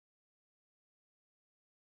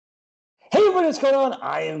Hey everybody, what's going on?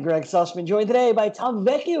 I am Gregg Sussman, joined today by Tom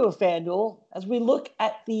Vecchio of FanDuel, as we look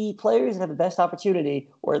at the players that have the best opportunity,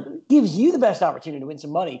 or gives you the best opportunity to win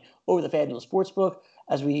some money over the FanDuel Sportsbook,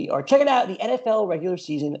 as we are checking out the NFL regular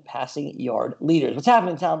season passing yard leaders. What's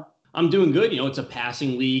happening, Tom? I'm doing good. It's a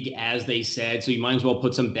passing league, as they said, so you might as well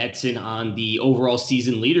put some bets in on the overall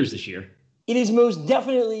season leaders this year. It is most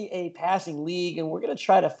definitely a passing league, and we're going to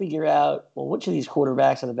try to figure out, which of these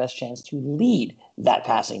quarterbacks have the best chance to lead that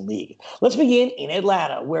passing league. Let's begin in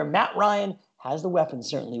Atlanta, where Matt Ryan has the weapons,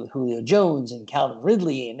 certainly with Julio Jones and Calvin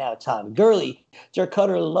Ridley and now Todd Gurley. Dirk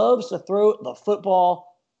Cutter loves to throw the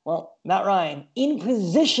football. Well, Matt Ryan in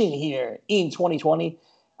position here in 2020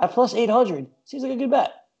 at plus 800. Seems like a good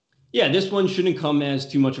bet. Yeah, this one shouldn't come as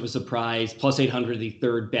too much of a surprise. Plus 800, the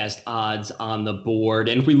third best odds on the board.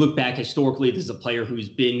 And if we look back historically, this is a player who's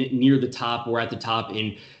been near the top or at the top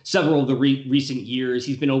in several of the recent years.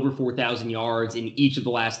 He's been over 4,000 yards in each of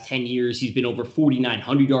the last 10 years. He's been over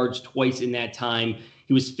 4,900 yards twice in that time.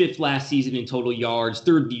 He was fifth last season in total yards,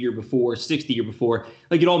 third the year before, sixth the year before.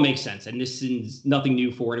 It all makes sense. And this is nothing new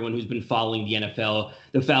for anyone who's been following the NFL.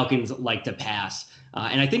 The Falcons like to pass.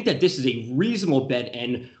 And I think that this is a reasonable bet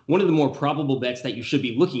and one of the more probable bets that you should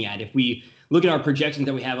be looking at. If we look at our projections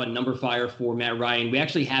that we have on numberFire for Matt Ryan, we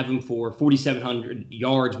actually have him for 4,700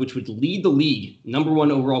 yards, which would lead the league, number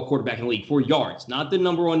one overall quarterback in the league for yards, not the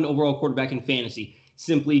number one overall quarterback in fantasy,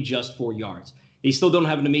 simply just for yards. They still don't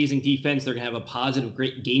have an amazing defense. They're going to have a positive,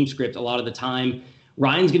 great game script a lot of the time.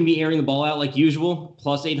 Ryan's going to be airing the ball out like usual,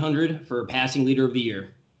 plus 800 for passing leader of the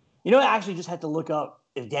year. I actually just had to look up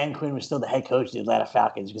if Dan Quinn was still the head coach of the Atlanta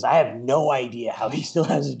Falcons, because I have no idea how he still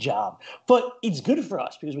has a job. But it's good for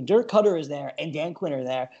us, because when Dirk Cutter is there and Dan Quinn are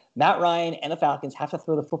there, Matt Ryan and the Falcons have to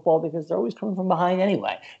throw the football because they're always coming from behind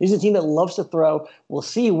anyway. This is a team that loves to throw. We'll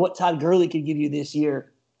see what Todd Gurley could give you this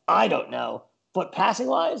year. I don't know. But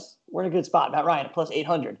passing-wise, we're in a good spot. Matt Ryan at plus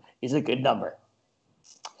 800 is a good number.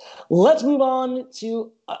 Let's move on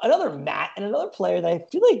to another Matt and another player that I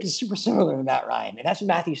feel like is super similar to Matt Ryan, and that's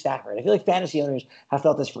Matthew Stafford. I feel like fantasy owners have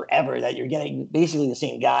felt this forever, that you're getting basically the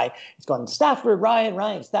same guy. It's gone Stafford,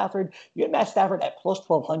 Ryan, Stafford. You get Matt Stafford at plus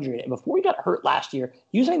 1,200, and before he got hurt last year,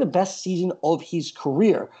 he was having the best season of his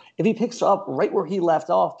career. If he picks up right where he left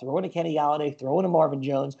off, throwing a Kenny Galladay, throwing a Marvin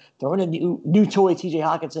Jones, throwing a new toy TJ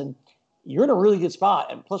Hockenson, you're in a really good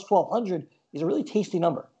spot, and plus 1,200 is a really tasty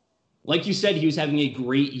number. Like you said, he was having a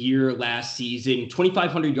great year last season,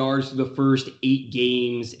 2,500 yards through the first 8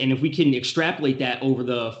 games. And if we can extrapolate that over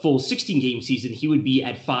the full 16-game season, he would be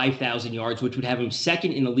at 5,000 yards, which would have him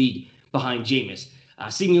second in the league behind Jameis.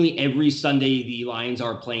 Seemingly every Sunday, the Lions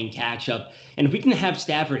are playing catch-up. And if we can have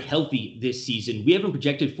Stafford healthy this season, we have him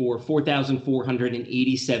projected for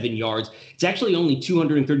 4,487 yards. It's actually only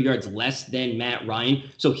 230 yards less than Matt Ryan.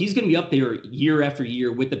 So he's going to be up there year after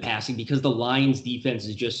year with the passing because the Lions' defense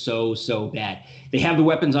is just so bad. They have the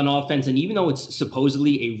weapons on offense, and even though it's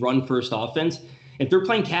supposedly a run-first offense, if they're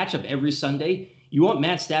playing catch-up every Sunday, you want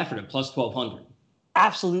Matt Stafford at plus 1,200.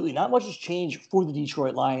 Absolutely. Not much has changed for the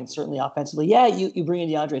Detroit Lions, certainly offensively. Yeah, you bring in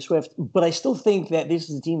DeAndre Swift, but I still think that this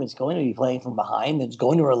is a team that's going to be playing from behind, that's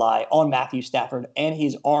going to rely on Matthew Stafford and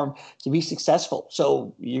his arm to be successful.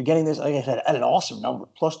 So you're getting this, like I said, at an awesome number,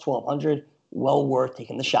 plus 1,200, well worth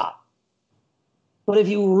taking the shot. But if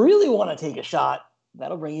you really want to take a shot,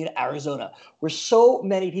 that'll bring you to Arizona, where so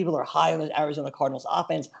many people are high on the Arizona Cardinals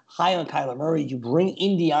offense, high on Kyler Murray. You bring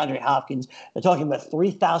in DeAndre Hopkins. They're talking about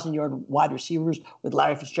 3,000-yard wide receivers with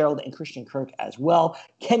Larry Fitzgerald and Christian Kirk as well.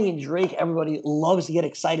 Kenyon Drake, everybody loves to get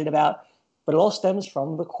excited about. But it all stems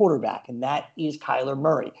from the quarterback, and that is Kyler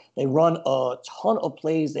Murray. They run a ton of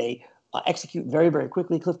plays. They execute very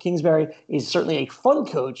quickly. Cliff Kingsbury is certainly a fun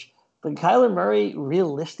coach. But Kyler Murray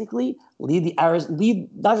realistically lead not just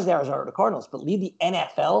the Arizona Cardinals, but lead the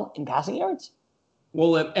NFL in passing yards?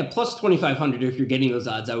 Well, at plus 2,500, if you're getting those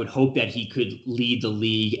odds, I would hope that he could lead the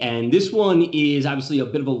league. And this one is obviously a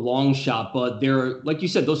bit of a long shot, but like you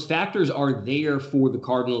said, those factors are there for the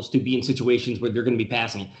Cardinals to be in situations where they're going to be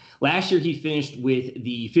passing it. Last year, he finished with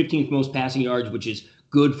the 15th most passing yards, which is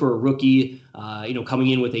good for a rookie, coming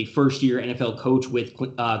in with a first-year NFL coach with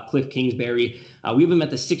Cliff Kingsbury. We have him at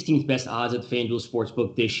the 16th best odds at the FanDuel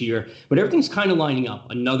Sportsbook this year. But everything's kind of lining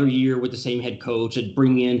up. Another year with the same head coach and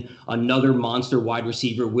bring in another monster wide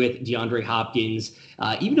receiver with DeAndre Hopkins.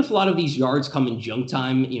 Even if a lot of these yards come in junk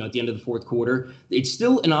time, at the end of the fourth quarter, it's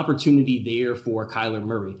still an opportunity there for Kyler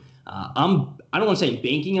Murray. I don't want to say I'm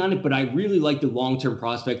banking on it, but I really like the long-term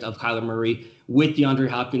prospect of Kyler Murray with DeAndre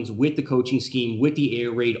Hopkins, with the coaching scheme, with the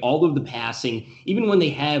air raid, all of the passing. Even when they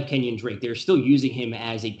have Kenyon Drake, they're still using him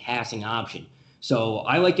as a passing option. So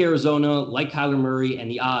I like Arizona, like Kyler Murray, and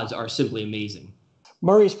the odds are simply amazing.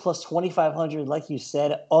 Murray's plus 2,500, like you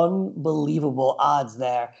said, unbelievable odds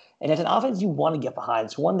there. And it's an offense you want to get behind.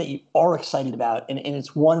 It's one that you are excited about, and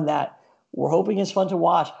it's one that we're hoping is fun to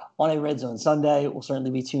watch on a Red Zone Sunday. We'll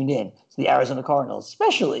certainly be tuned in to the Arizona Cardinals,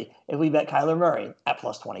 especially if we bet Kyler Murray at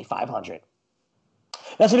plus 2,500.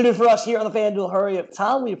 That's going to do it for us here on the FanDuel Hurry Up.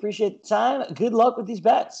 Tom, we appreciate the time. Good luck with these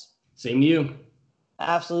bets. Same to you.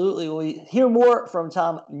 Absolutely. We'll hear more from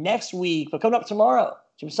Tom next week. But coming up tomorrow,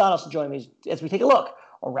 Jim Sanos will join me as we take a look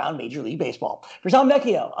around Major League Baseball. For Tom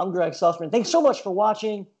Vecchio, I'm Gregg Sussman. Thanks so much for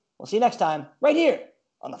watching. We'll see you next time right here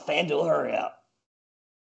on the FanDuel Hurry Up.